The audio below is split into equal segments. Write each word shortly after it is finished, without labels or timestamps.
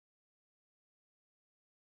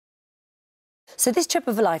So this trip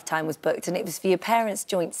of a lifetime was booked, and it was for your parents'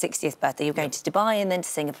 joint 60th birthday. You were going to Dubai and then to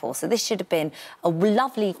Singapore. So this should have been a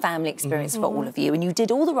lovely family experience for all of you. And you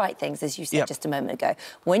did all the right things, as you said just a moment ago.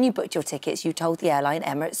 When you booked your tickets, you told the airline,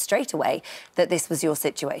 Emirates, straight away that this was your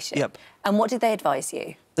situation. And what did they advise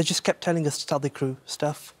you? They just kept telling us to tell the crew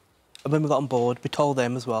stuff. And when we got on board, we told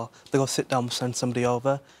them as well. They go, sit down, we'll send somebody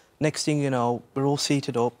over. Next thing you know, we're all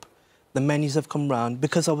seated up. The menus have come round.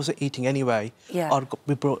 Because I wasn't eating anyway,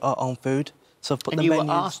 we brought our own food. So I've put the menus...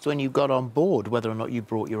 were asked when you got on board whether or not you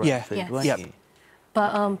brought your own food, weren't you?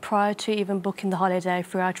 But prior to even booking the holiday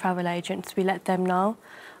through our travel agents, we let them know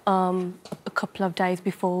a couple of days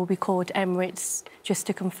before. We called Emirates just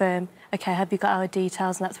to confirm, OK, have you got our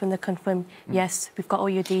details? And that's when they confirmed, yes, we've got all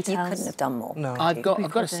your details. You couldn't have done more. No. I've got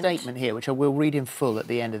a statement here, which I will read in full at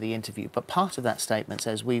the end of the interview, but part of that statement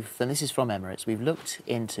says, and this is from Emirates, we've looked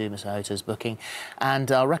into Ms Sahota's booking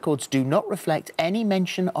and our records do not reflect any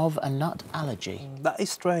mention of a nut allergy. That is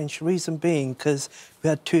strange, reason being because we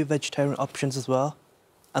had 2 vegetarian options as well,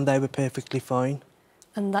 and they were perfectly fine.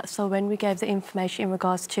 And that's so when we gave the information in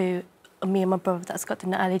regards to me and my brother that's got the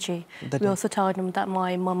nut allergy, we also told them that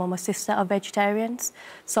my mum and my sister are vegetarians.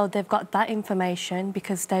 So they've got that information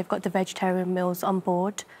because they've got the vegetarian meals on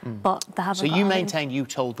board, but they haven't. So you maintain you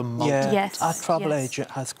told them multiple times? Yes. Our travel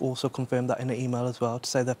agent has also confirmed that in an email as well, to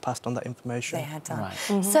say they've passed on that information. They had done.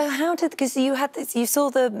 So how did... Because you had this... You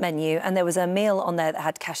saw the menu and there was a meal on there that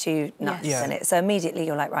had cashew nuts in it. So immediately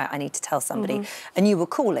you're like, right, I need to tell somebody. And you were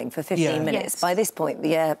calling for 15 minutes. By this point,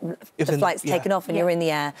 the flight's taken off and you're in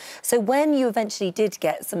the air. So when you eventually did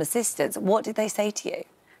get some assistance, what did they say to you?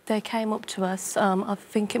 They came up to us. I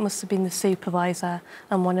think it must have been the supervisor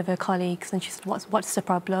and one of her colleagues, and she said, what's the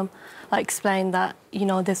problem? I explained that, you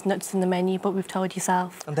know, there's nuts in the menu, but we've told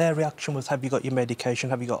yourself. And their reaction was, have you got your medication?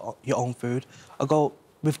 Have you got your own food? I go,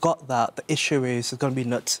 we've got that. The issue is there's going to be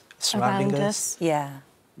nuts surrounding us.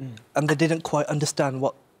 And they didn't quite understand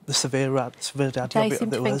what the severity of it was. They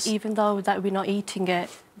seem to think even though that we're not eating it,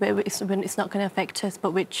 it's not going to affect us,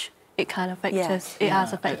 but which... It can affect us. It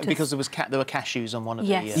has affected us. Because there were cashews on one of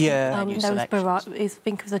the menu there was selections. I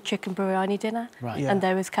think it was a chicken biryani dinner, and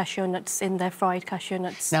there was cashew nuts in there, fried cashew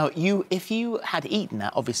nuts. Now, if you had eaten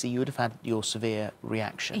that, obviously you would have had your severe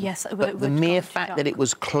reaction. Yes, but the mere fact that it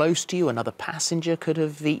was close to you, another passenger could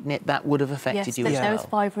have eaten it, that would have affected you as well. There was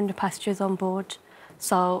 500 passengers on board,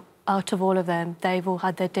 so out of all of them, they've all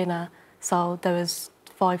had their dinner, so there was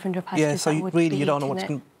 500 passengers. So really you don't know what's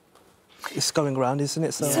it's going around, isn't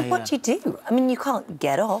it? So what do you do? I mean, you can't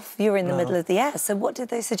get off. You're in the middle of the air. So what did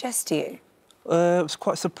they suggest to you? I was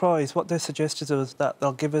quite surprised. What they suggested was that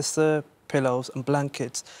they'll give us the pillows and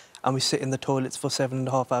blankets and we sit in the toilets for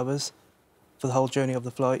 7.5 hours for the whole journey of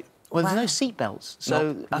the flight. Well, there's no seat belts,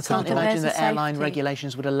 so I can't imagine that airline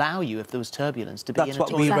regulations would allow you, if there was turbulence, to be in a toilet.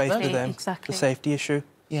 That's what we raised to them, the safety issue.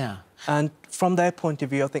 Yeah. And from their point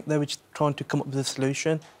of view, I think they were just trying to come up with a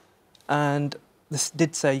solution. And this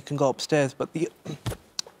did say you can go upstairs, but the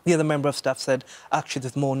other member of staff said, actually,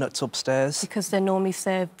 there's more nuts upstairs. Because they normally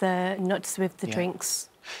serve the nuts with the drinks.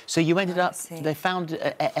 So you ended up... They found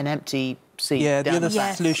an empty seat. Yeah, the other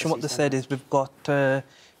solution, what they said is we've got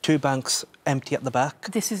 2 banks empty at the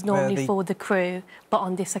back. This is normally for the crew, but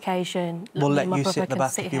on this occasion... We'll let you sit at the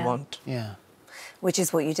back if you want. Yeah. Which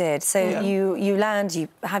is what you did. So you land, you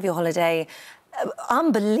have your holiday.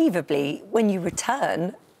 Unbelievably, when you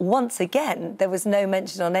return... Once again, there was no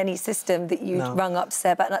mention on any system that you'd rung up to say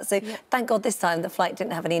about nuts. So thank God this time the flight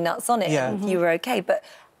didn't have any nuts on it. You were OK. But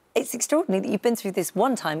it's extraordinary that you've been through this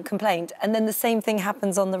one-time complaint and then the same thing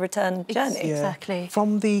happens on the return journey. Exactly.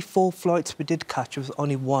 From the 4 flights we did catch, there was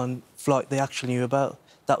only 1 flight they actually knew about.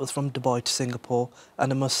 That was from Dubai to Singapore.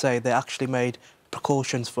 And I must say, they actually made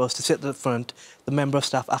precautions for us to sit at the front. The member of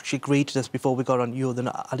staff actually greeted us before we got on, you're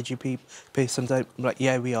the allergy person. They're like,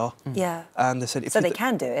 yeah, we are. And they said... So they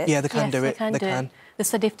can do it? Yeah, they can do it. They can. They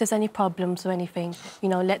said if there's any problems or anything, you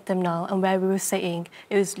know, let them know. And where we were sitting,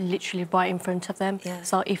 it was literally right in front of them.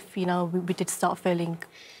 So if, you know, we did start feeling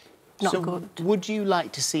not good. Would you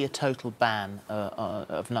like to see a total ban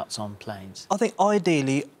of nuts on planes? I think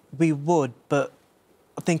ideally we would, but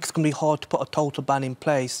I think it's going to be hard to put a total ban in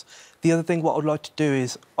place. The other thing what I'd like to do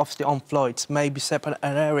is, obviously on flights, maybe separate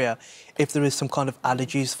an area if there is some kind of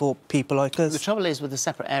allergies for people like us. The trouble is with a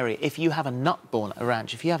separate area, if you have a nut-borne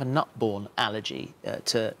allergy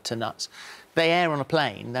to nuts, they air on a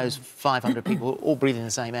plane, those 500 people all breathing the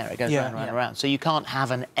same air, it goes round and round. So you can't have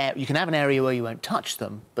you can have an area where you won't touch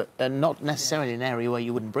them, but not necessarily an area where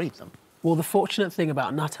you wouldn't breathe them. Well, the fortunate thing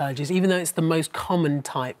about nut allergies, even though it's the most common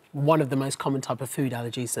type, one of the most common type of food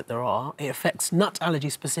allergies that there are, nut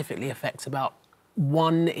allergy specifically affects about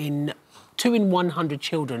 1 in 2 in 100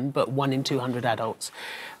 children, but 1 in 200 adults.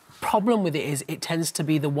 Problem with it is it tends to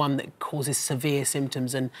be the one that causes severe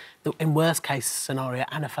symptoms and, in worst case scenario,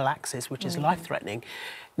 anaphylaxis, which is life-threatening.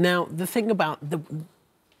 Now, the thing about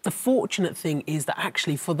the fortunate thing is that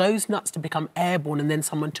actually for those nuts to become airborne and then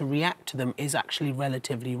someone to react to them is actually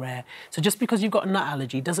relatively rare. So just because you've got a nut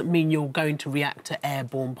allergy doesn't mean you're going to react to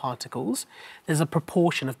airborne particles. There's a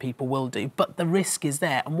proportion of people will do, but the risk is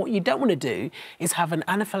there. And what you don't want to do is have an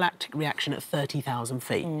anaphylactic reaction at 30,000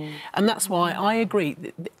 feet. And that's why I agree,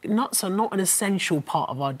 nuts are not an essential part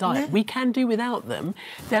of our diet. We can do without them.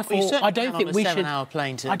 Therefore, I don't think we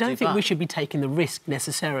should. We should be taking the risk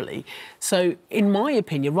necessarily. So, in my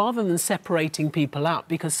opinion, rather than separating people out,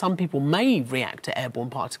 because some people may react to airborne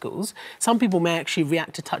particles, some people may actually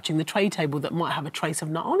react to touching the tray table that might have a trace of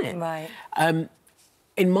nut on it. Right.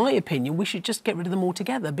 In my opinion, we should just get rid of them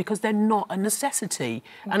altogether because they're not a necessity.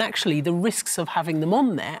 And actually, the risks of having them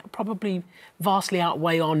on there probably vastly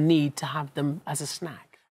outweigh our need to have them as a snack.